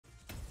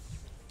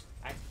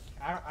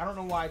I don't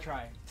know why I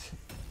try.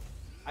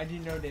 I do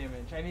no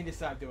damage. I need to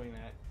stop doing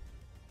that.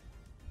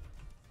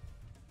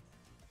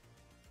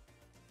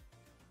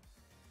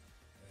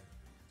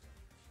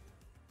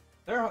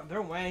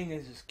 Their Wang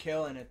is just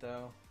killing it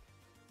though.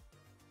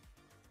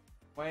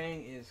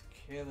 Wang is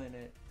killing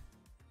it.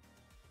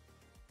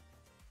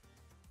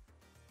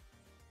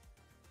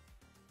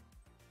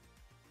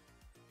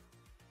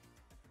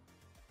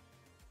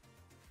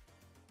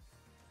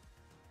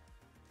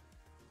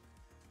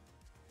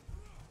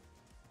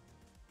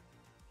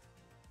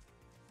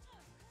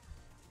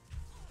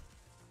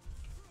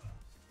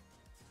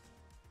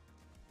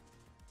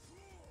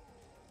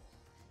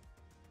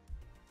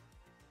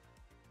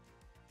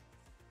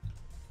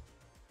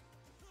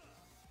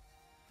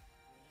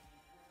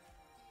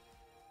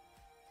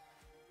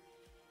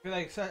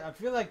 I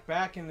feel like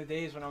back in the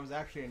days when I was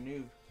actually a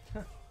noob.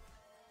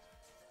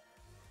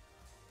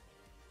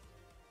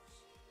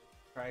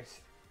 Christ.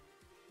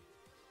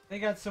 They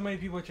got so many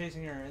people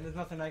chasing her, and there's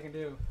nothing I can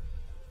do.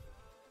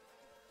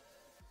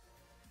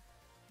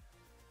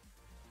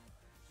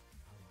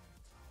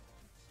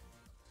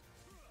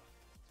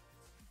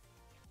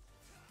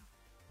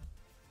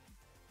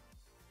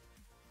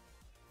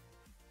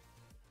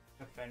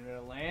 Defend with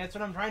a lance. That's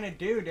what I'm trying to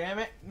do, damn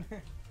it.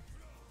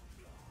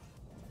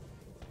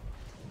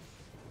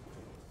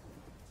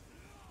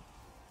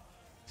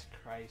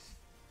 Christ.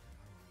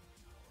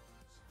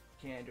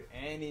 Can't do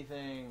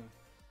anything.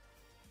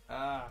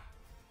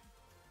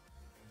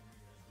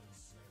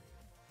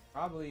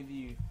 Probably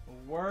the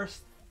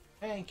worst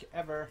tank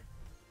ever.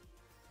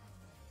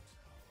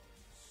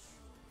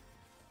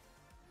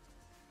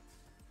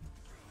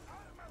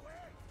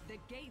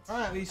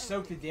 I'll at least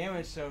soak the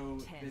damage so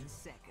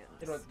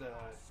the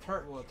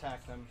turret will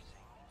attack them.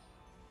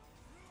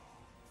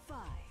 5,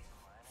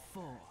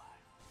 4,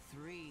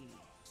 3,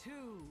 2,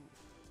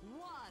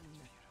 1.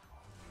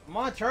 Come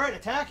on, turret,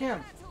 attack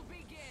him!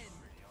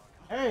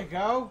 There you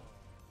go!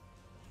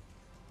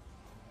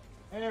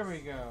 There we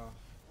go.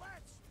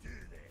 Let's do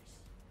this.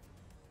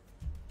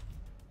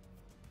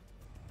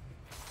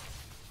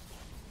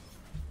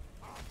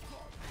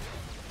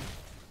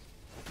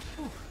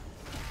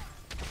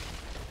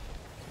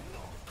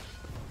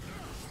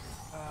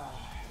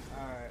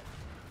 Alright.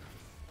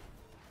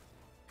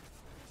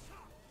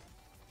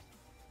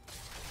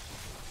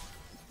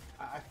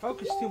 I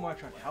focus too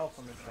much on health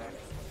on this deck.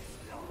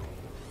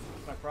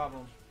 That's my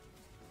problem.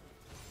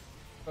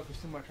 Focus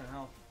too much on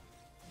health.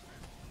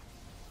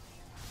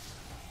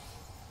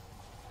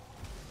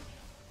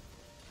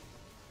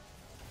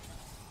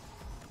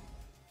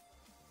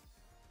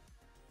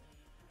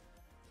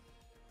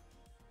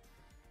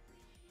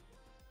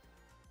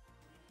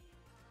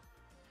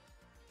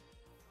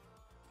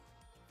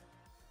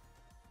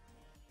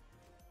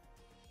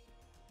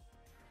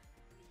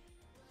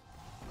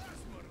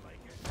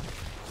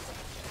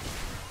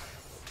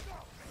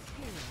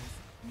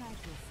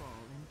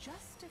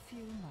 Just a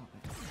few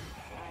moments.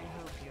 I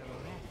hope you're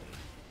ready.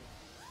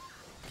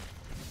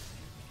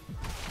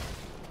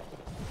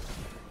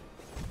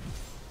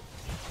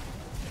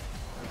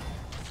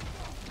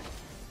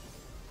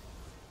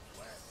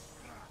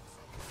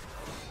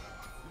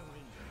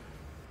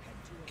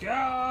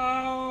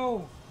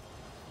 Go!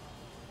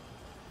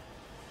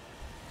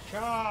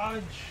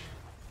 Charge!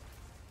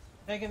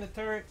 Taking the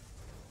turret.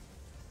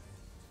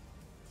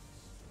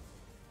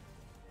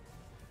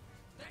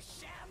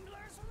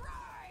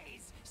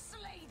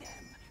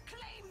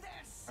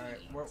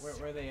 Alright,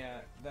 where are they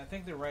at? I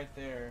think they're right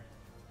there.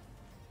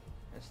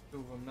 There's two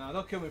of them now.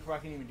 They'll kill me before I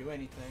can even do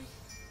anything.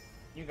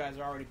 You guys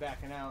are already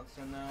backing out,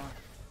 so no.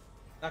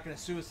 Not gonna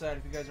suicide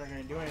if you guys aren't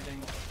gonna do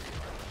anything.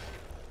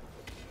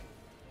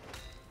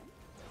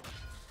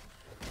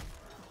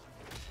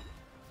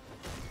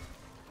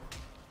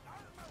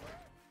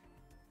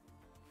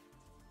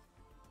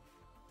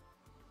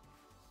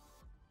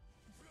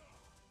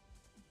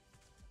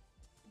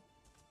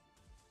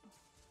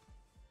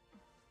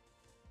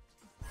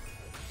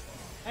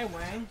 Hey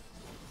Wang,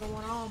 what's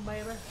going on,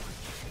 baby?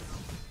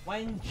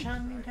 Wang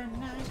Chun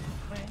tonight,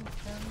 Wang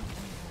Chun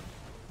tonight.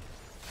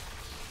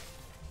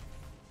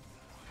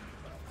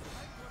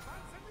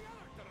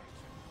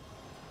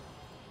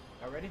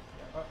 Y'all ready?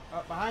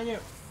 Behind you!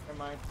 Never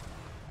mind.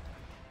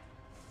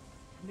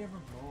 Never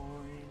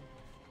mind.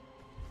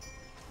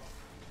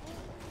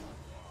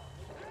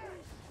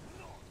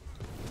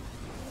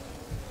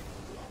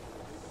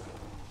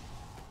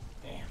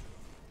 Damn.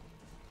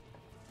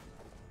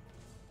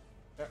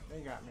 Yep, they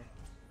got me.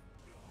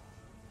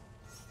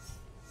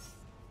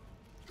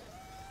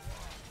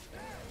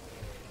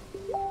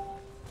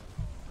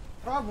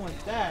 Problem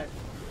with that,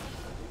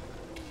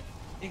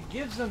 it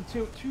gives them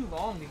too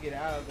long to get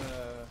out of the.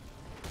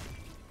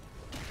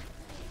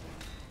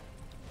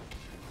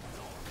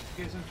 It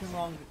gives them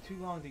too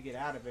long to get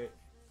out of it.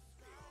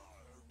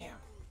 Damn,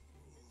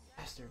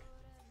 bastard.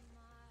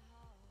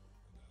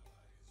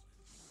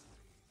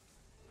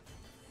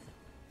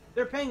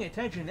 They're paying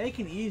attention. They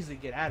can easily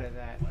get out of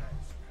that.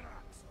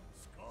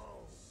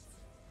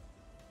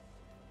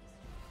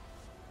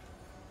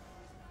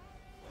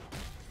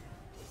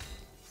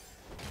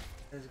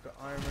 physical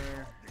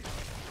armor.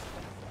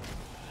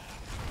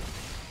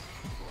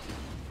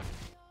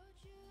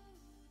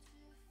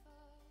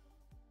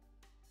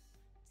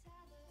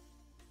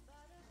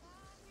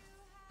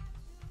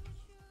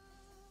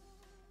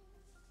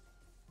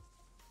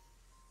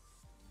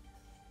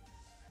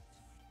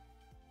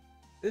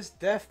 This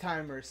death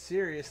timer is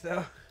serious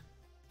though.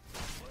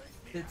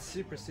 It's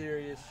super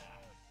serious.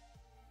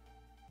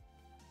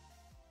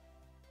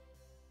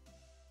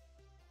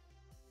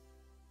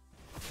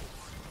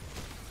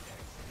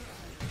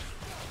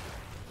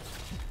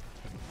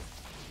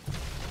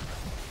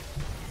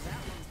 That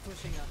one's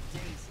pushing up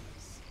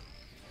daisies.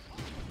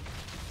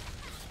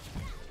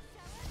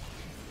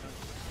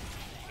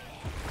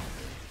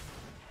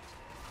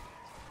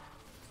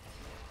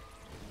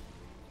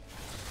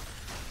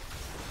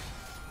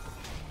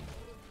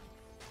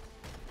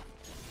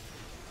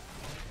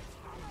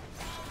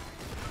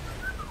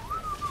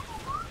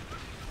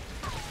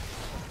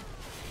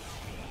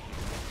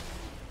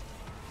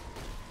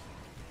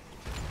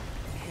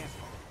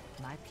 Careful.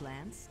 My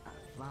plants are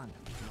vulnerable.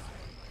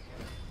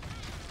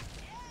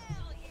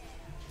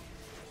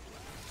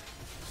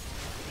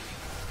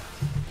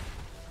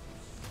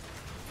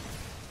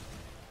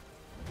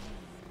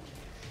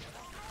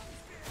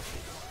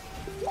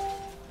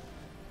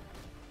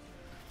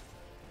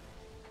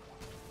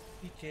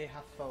 PK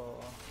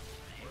Huffle.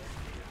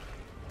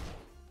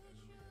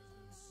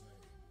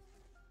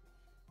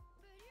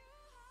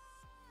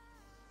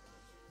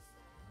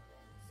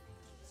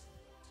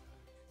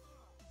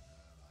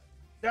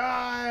 Die!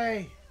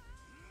 I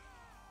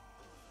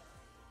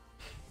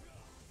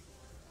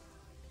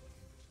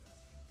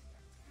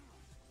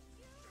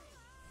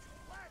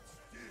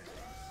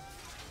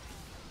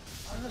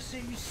was gonna say,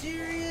 you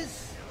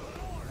serious?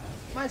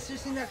 Am I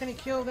seriously not gonna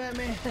kill that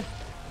man?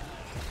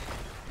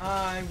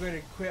 I'm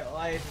gonna quit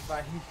life if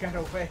I got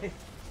away.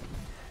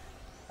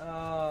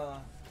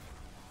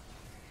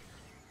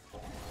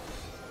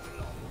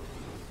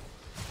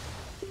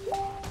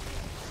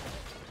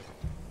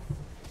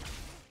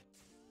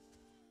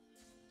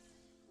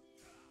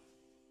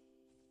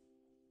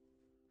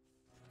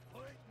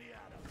 Point me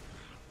at him.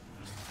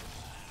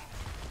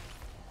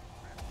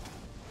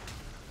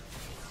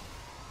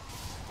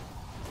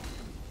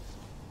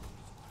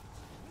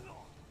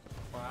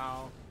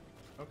 Wow.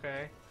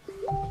 Okay.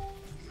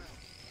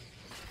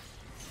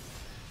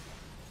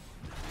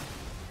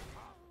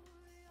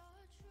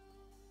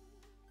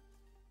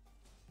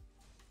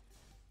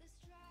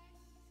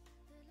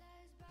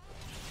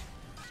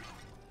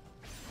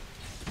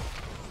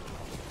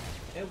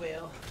 It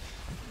will.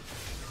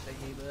 I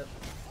gave up.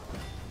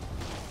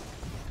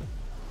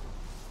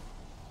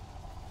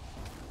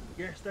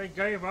 Yes, they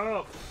gave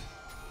up.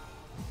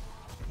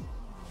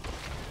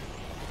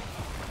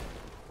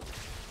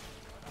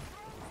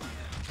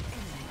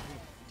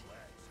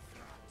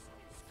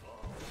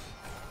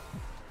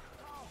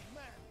 Oh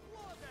man,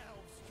 what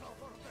else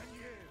tougher than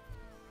you?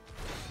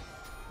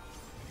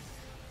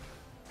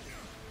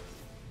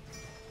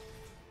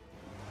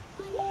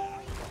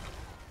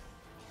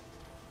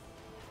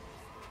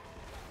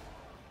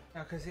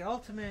 Now, cause the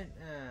ultimate,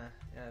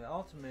 yeah, the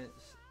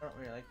ultimates, I don't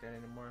really like that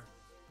anymore.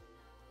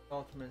 The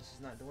ultimates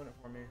is not doing it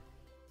for me.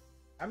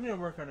 I'm gonna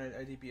work on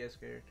a DPS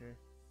character.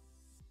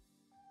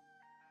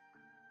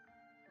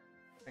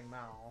 Like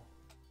Mao.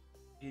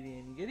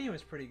 Gideon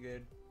was pretty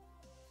good.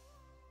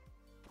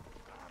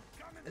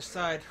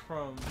 Aside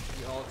from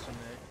the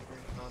ultimate,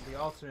 the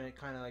ultimate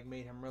kind of like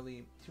made him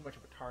really too much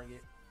of a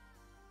target.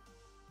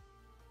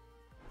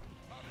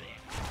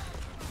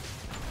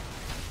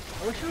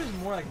 I wish it was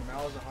more like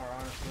Malzahar,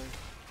 honestly.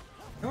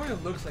 It only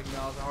looks like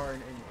Malzahar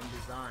in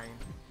design.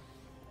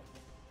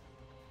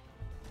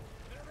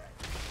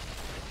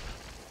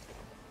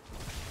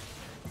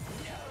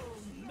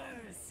 No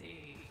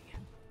mercy.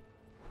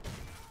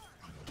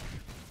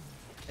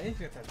 I think it's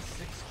got that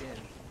sick skin.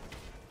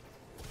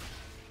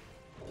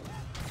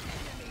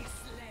 Enemy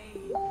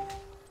slain.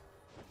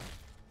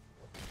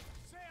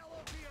 Say hello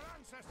to your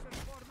ancestors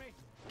for me.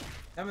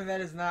 I mean, that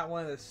is not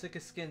one of the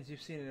sickest skins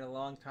you've seen in a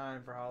long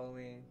time for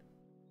Halloween.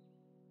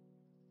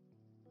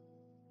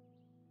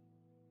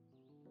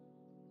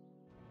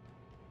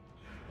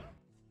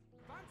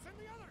 Advance in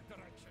the other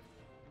direction.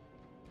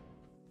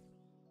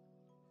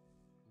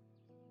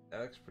 That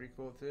looks pretty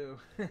cool too.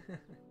 The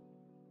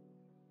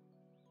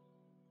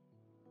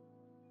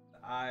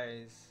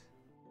eyes,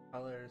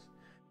 colors.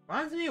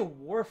 Reminds me of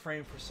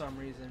Warframe for some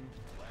reason.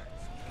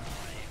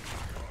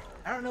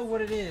 I don't know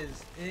what it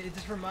is. It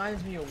just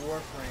reminds me of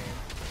Warframe.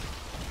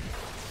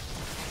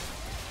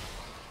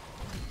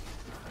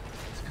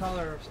 Its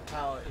color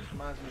palette it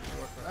reminds me of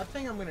Warframe. I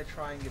think I'm gonna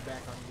try and get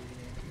back on Gideon.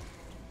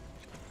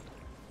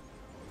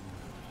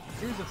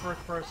 He was the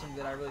first person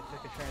that I really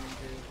took a training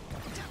to.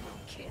 Double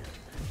kill.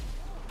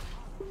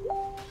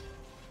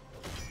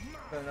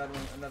 But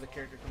another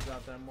character comes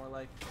out that I'm more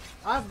like.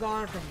 I've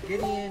gone from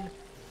Gideon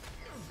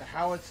to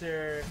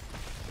Howitzer to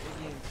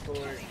Gideon Sword.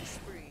 Killing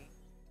spree.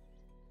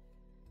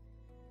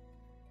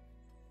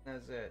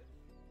 That's it.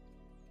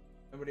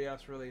 Nobody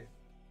else really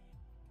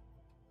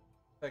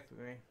affected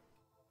me.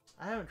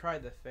 I haven't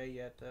tried the Fae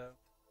yet, though.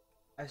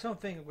 I just don't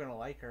think I'm gonna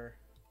like her.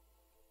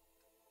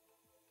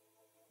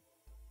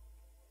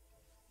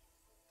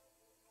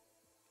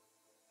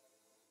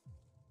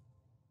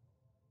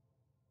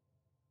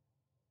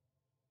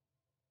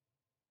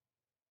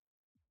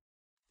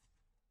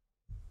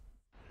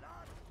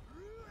 Blood,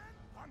 brew, and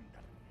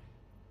thunder.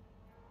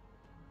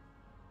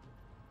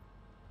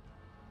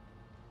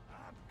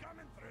 I'm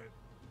coming through.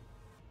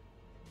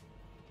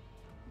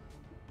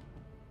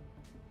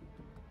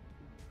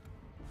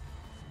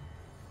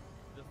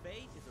 The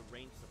Fae is a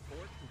ranged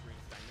support who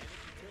brings dynamic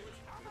utility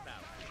to the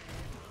battle.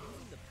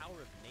 Using the power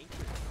of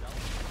nature itself,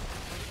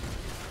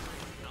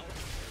 powerful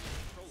area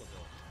control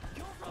ability.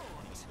 Your Disrupt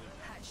fort enemy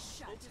movement. has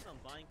Focus shattered. on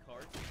buying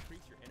cards to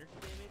increase your energy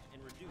damage and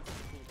reduce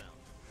the cooldown.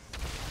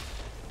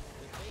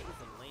 The Fae is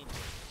a lane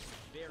builder,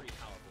 very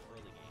powerful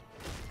early game.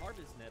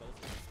 Harvest Nettles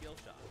is a skill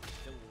shot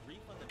that will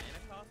refund the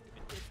mana cost if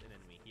it hits an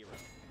enemy hero.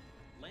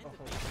 Land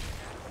of Basic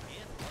Attack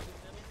and Harvest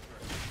Nettles for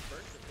a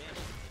burst of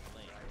damage in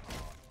lane.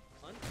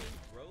 Untamed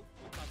Growth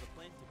will cause a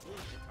plant to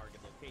bloom in target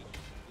location,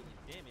 dealing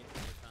damage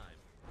over time.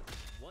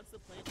 Once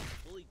the plant is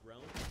fully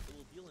grown, it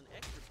will deal an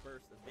extra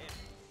burst of damage,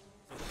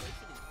 so place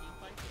it in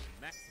teamfights for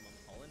maximum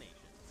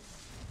pollination.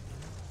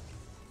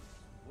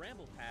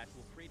 Bramble Patch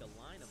will create a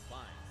line of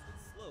vines that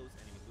slows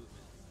enemy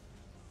movement.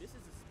 This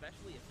is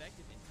especially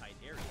effective in tight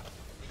areas, and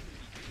can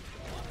be used to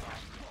block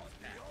off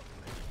enemy's path.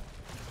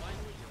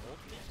 Finally, your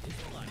ultimate is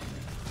a line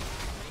grab.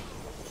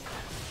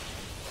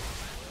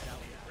 Blast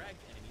out and drag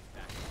enemies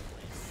back to the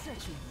lane.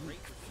 Such a Great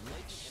weak for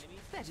flesh. displacing enemies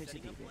and Better to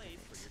setting be up rid plays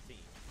of for it. your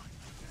team.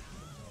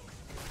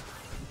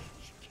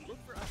 Look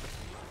for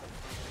opportunities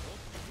to combo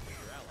ultimates with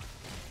your allies.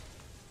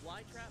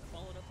 Flytrap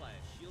followed up by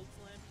a shield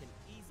slam can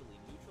easily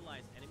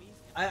neutralize enemies.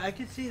 I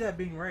could see that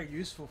being very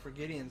useful for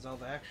Gideon's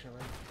ult, actually.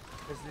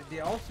 Because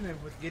the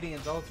ultimate with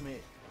Gideon's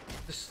ultimate,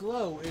 the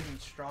slow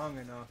isn't strong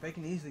enough. They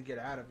can easily get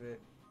out of it.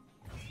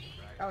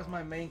 That was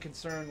my main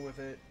concern with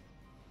it,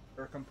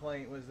 or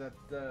complaint, was that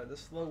the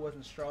slow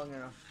wasn't strong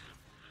enough.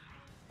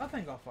 I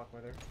think I'll fuck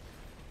with her.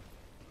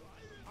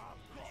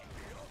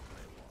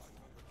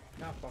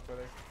 I'll fuck with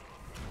her.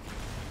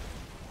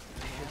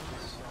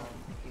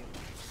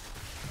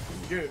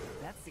 Dude,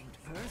 That seemed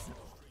personal.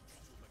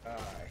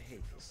 I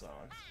hate this song.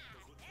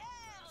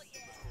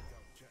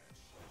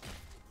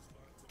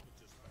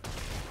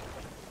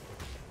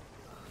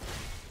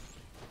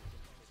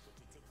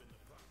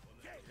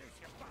 Get this,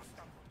 you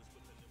bastard!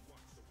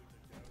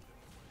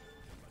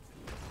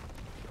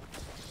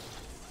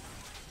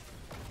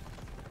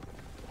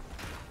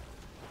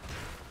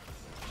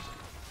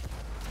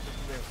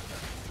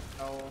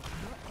 Oh,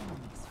 Your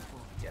enemy's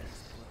fort. yes,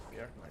 we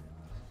are fine.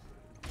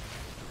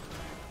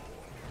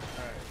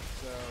 Alright,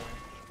 so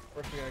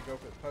first we gotta go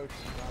for the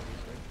potions,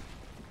 obviously.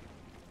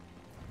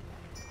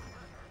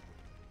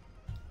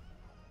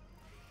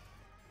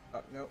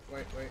 Oh, no,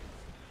 wait.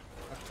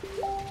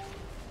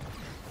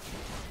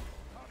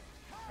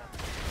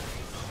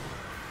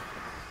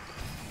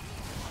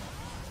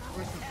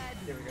 Where's the...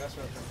 There we go, that's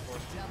what I was looking for.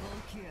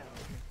 Double kill.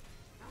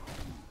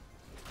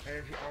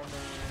 Energy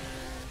armor.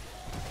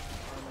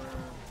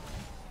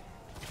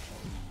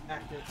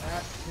 Active.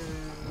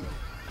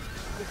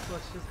 6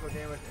 plus physical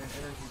damage and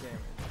energy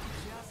damage.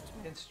 Just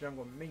Against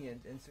jungle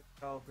minions, instant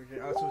health regen.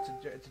 Oh, so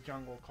it's a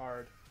jungle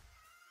card.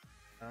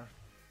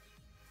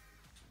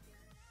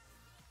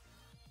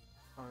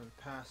 On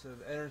passive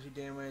energy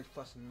damage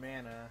plus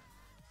mana.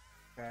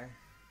 Okay,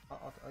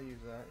 I'll use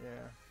that.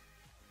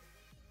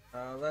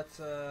 Yeah. Let's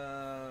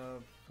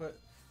put.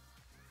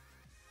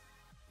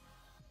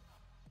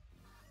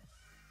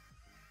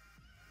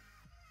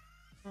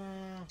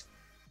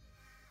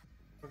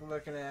 We're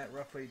looking at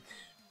roughly.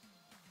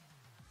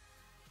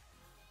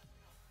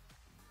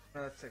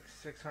 That's like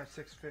 600,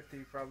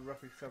 650, probably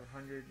roughly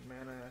 700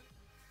 mana.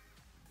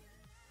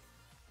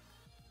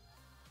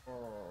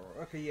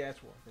 Or okay, yeah,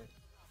 it's worth it.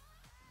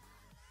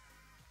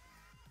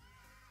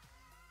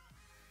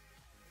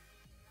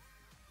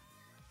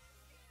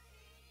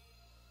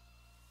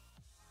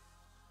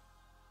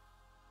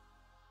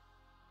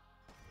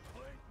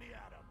 Point me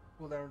at him.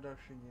 Cooldown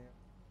reduction, yeah.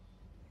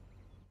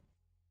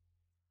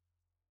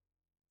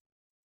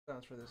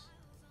 Sounds for this.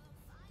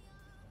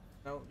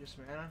 No, just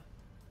mana.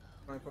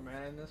 Can I put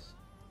mana in this?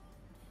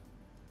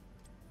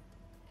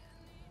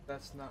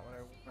 That's not what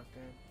I want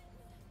then.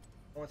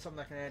 I want something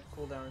I can add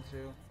cooldown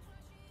to.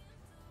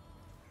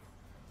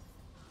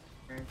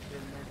 Granted,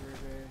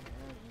 measure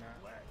nah.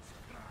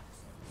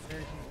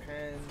 Energy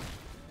pen.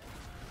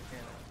 Yeah.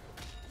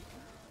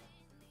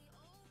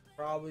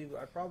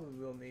 I probably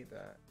will need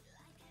that.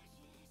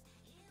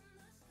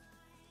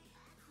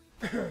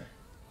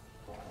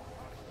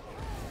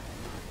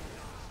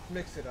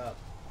 Mix it up.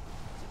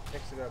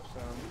 Mix it up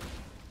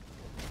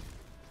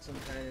some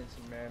pen and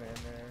some mana in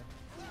there.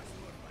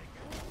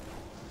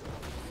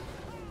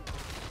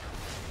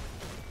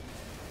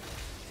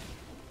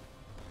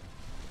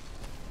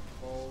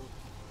 Gold.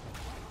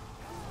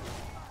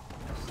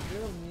 I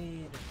still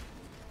need.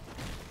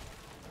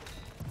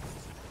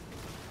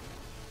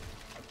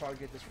 I'll probably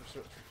get this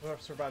for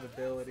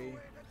survivability.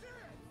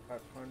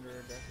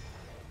 500.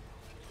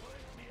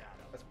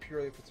 That's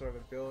purely for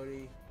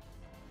survivability.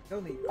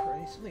 Still need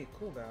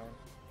cooldown.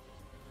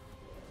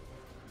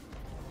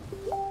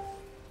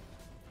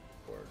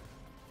 Lord.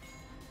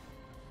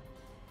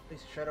 At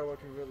least Shadow Watch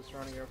reveal the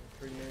surrounding area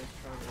for 3 minutes.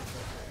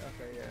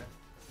 Okay, yeah.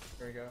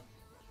 There we go.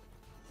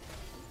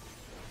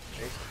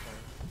 Basic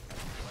thing.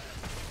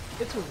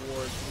 It's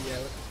awards, yeah,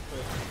 let's just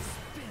put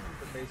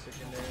the basic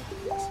in there.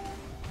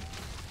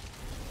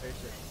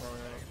 Basic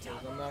chrono,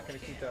 because I'm not going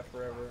to keep that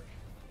forever.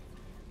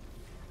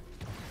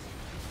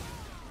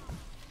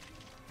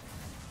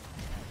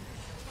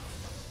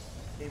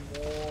 Need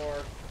more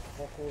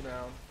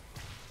cooldown.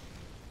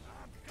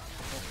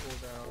 More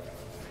cooldown.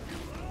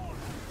 There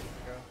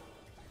we go.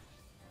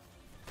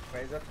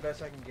 Wait, is that the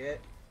best I can get?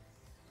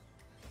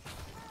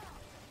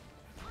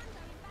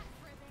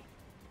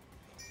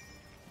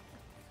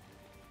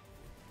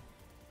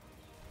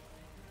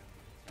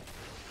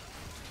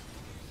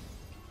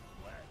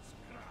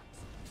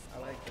 I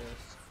like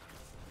this.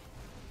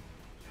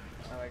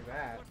 I like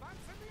that.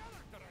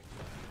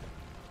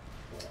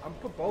 I'm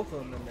gonna put both of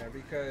them in there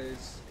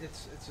because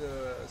it's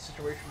a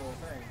situational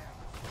thing.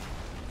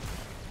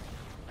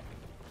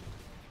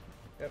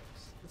 Yep,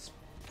 let's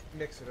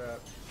mix it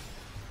up.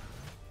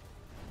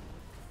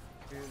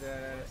 Do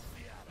that.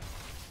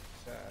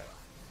 That.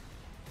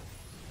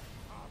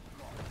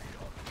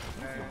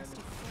 And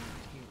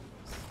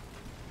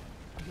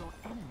Your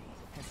enemy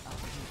has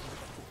outmoved your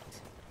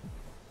fleet.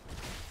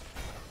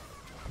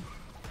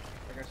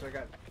 okay, so I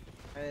got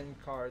 10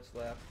 cards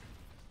left.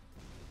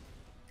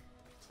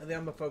 I think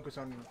I'm gonna focus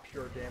on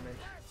pure damage.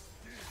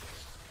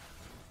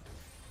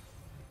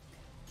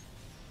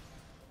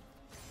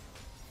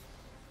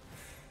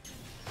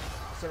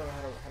 I still don't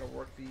know how to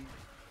work the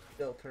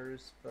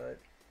filters, but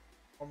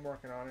I'm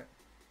working on it.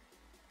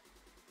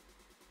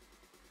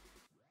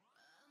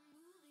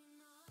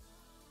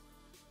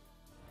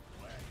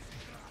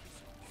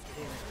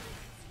 Damn it.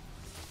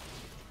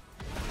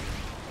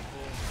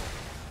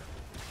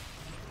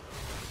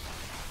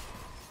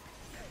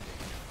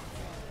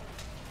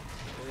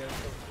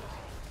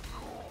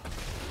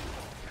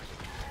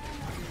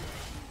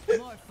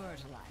 More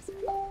fertilizer.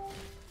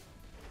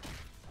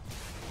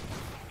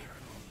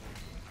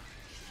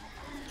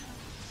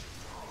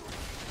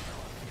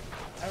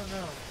 I don't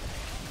know.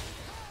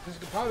 This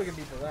is probably gonna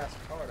be the last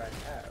card I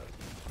have.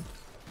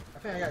 I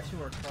think I got 2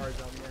 more cards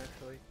on me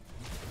actually.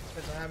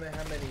 Depends on how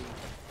many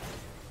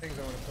things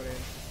I want to put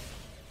in.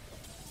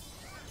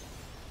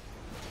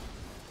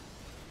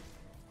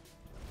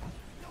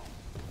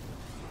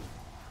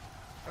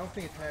 I don't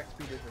think attack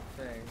speed is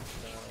a thing,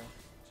 so.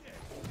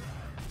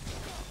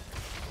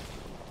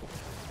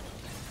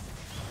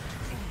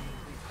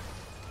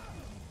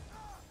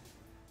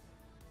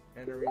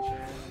 And a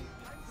region.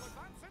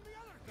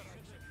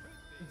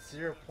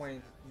 0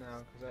 point no,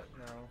 because that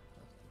no.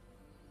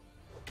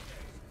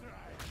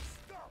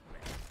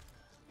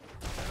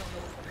 I don't know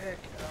what to pick.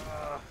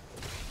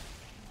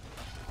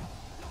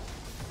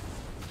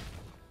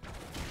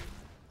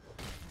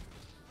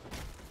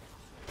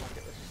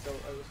 Okay, let's just go.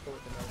 Let's go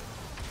with the number.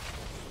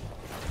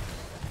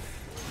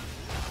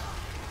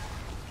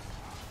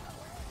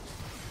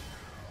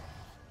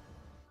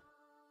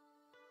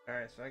 All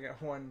right, so I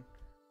got one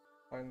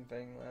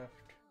thing left.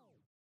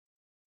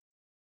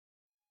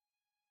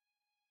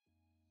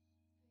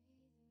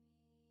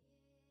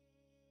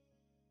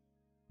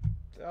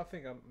 So I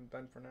think I'm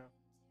done for now.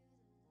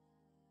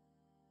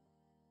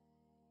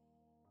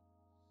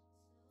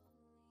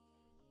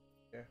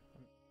 Yeah.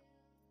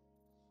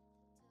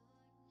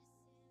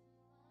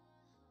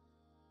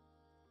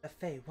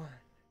 FA1.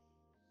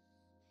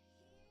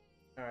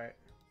 Alright.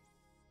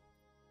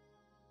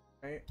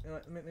 Alright,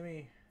 let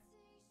me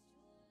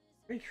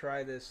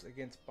try this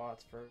against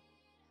bots first.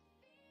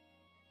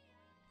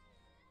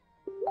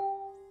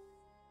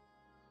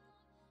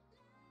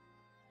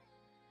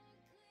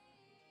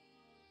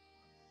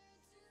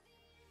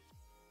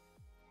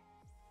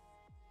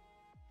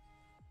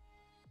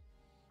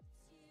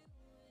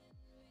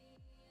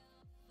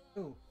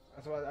 Ooh,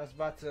 that's what I was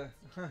about to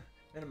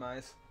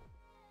minimize.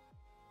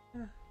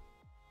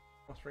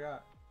 Almost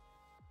forgot.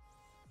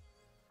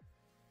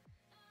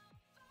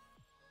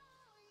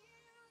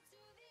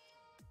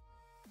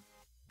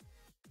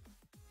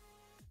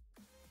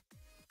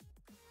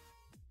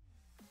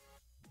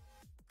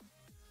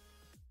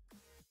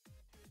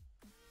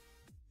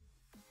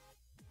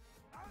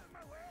 Out of my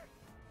way!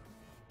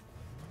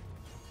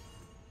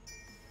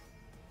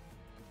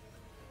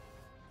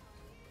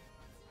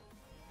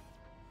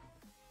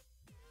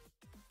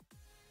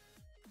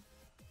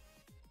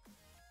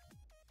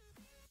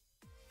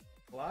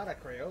 A lot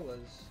of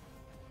Crayolas.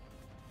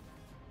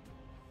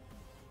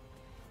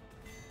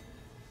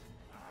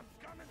 I'm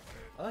coming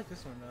through. I like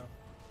this one though.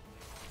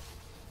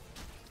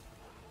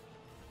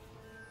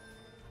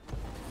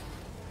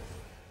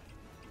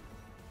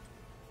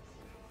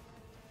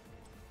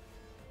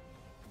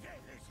 Get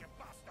this, you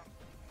bastard!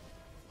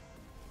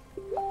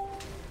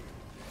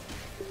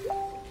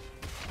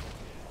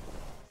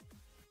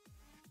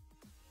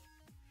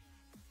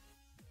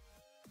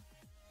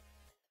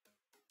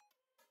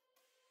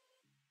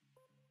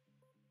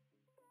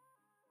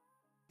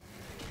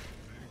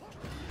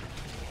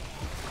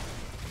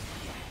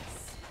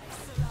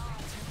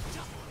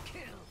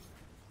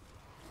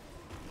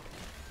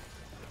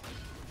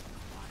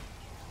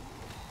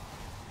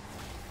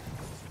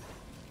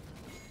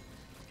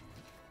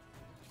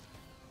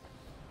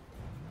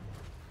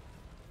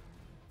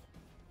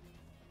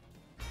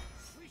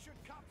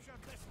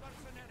 this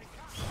mercenary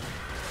camp.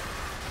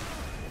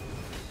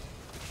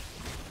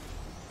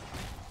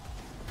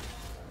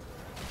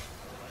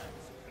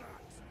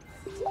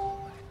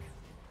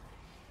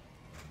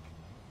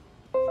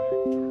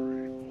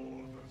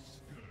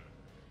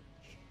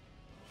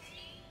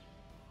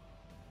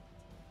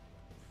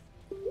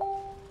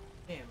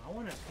 Damn, I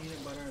want a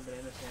peanut butter and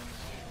banana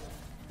sandwich.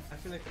 I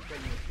feel like a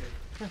pregnant kid.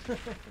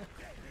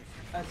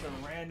 That's a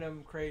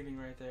random craving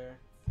right there.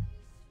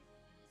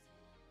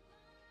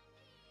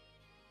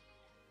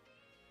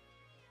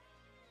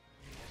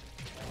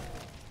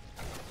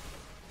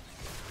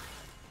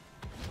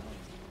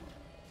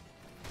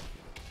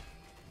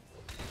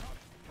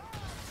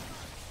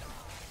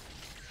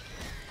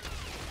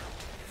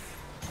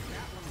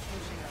 That one's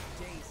pushing up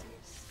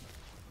daisies.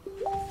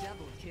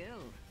 Double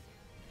kill.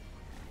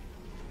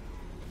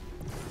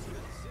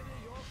 Consider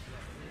your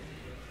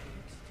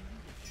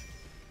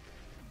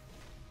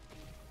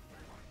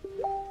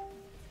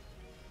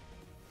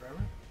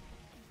Forever?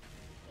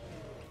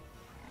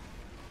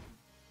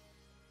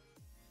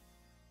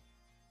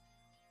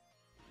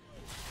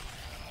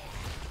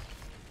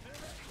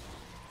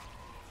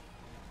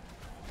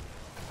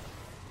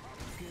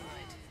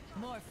 Good.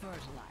 More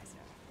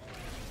fertilizer.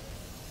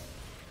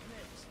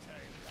 next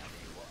time,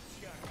 laddie, watch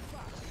your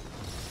back.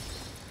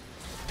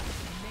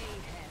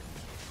 Mayhem.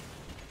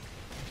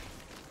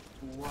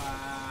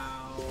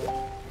 Wow.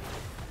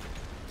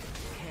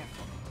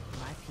 Careful.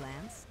 My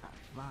plants are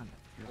fun.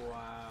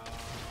 Wow.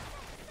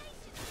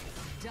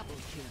 Double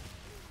kill.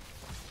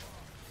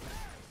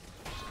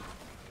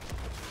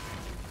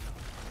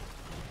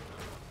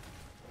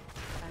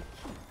 A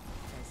keep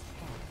as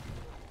head.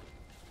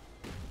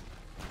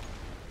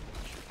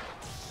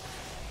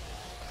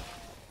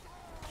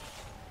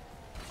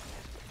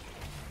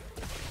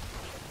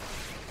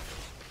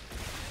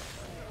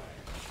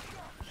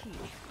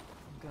 Keep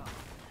gone.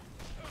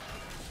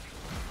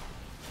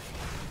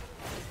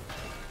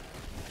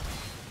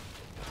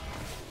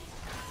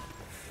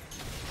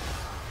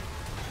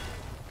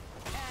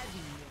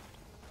 Admit.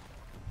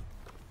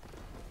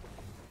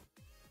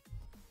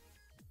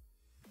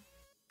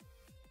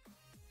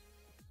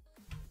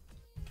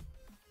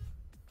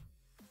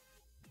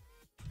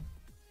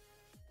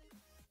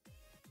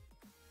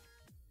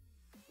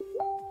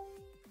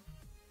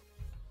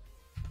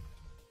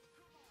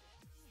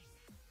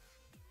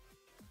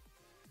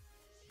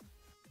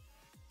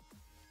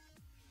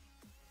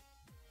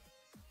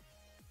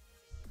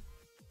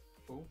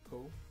 Cool,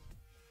 cool.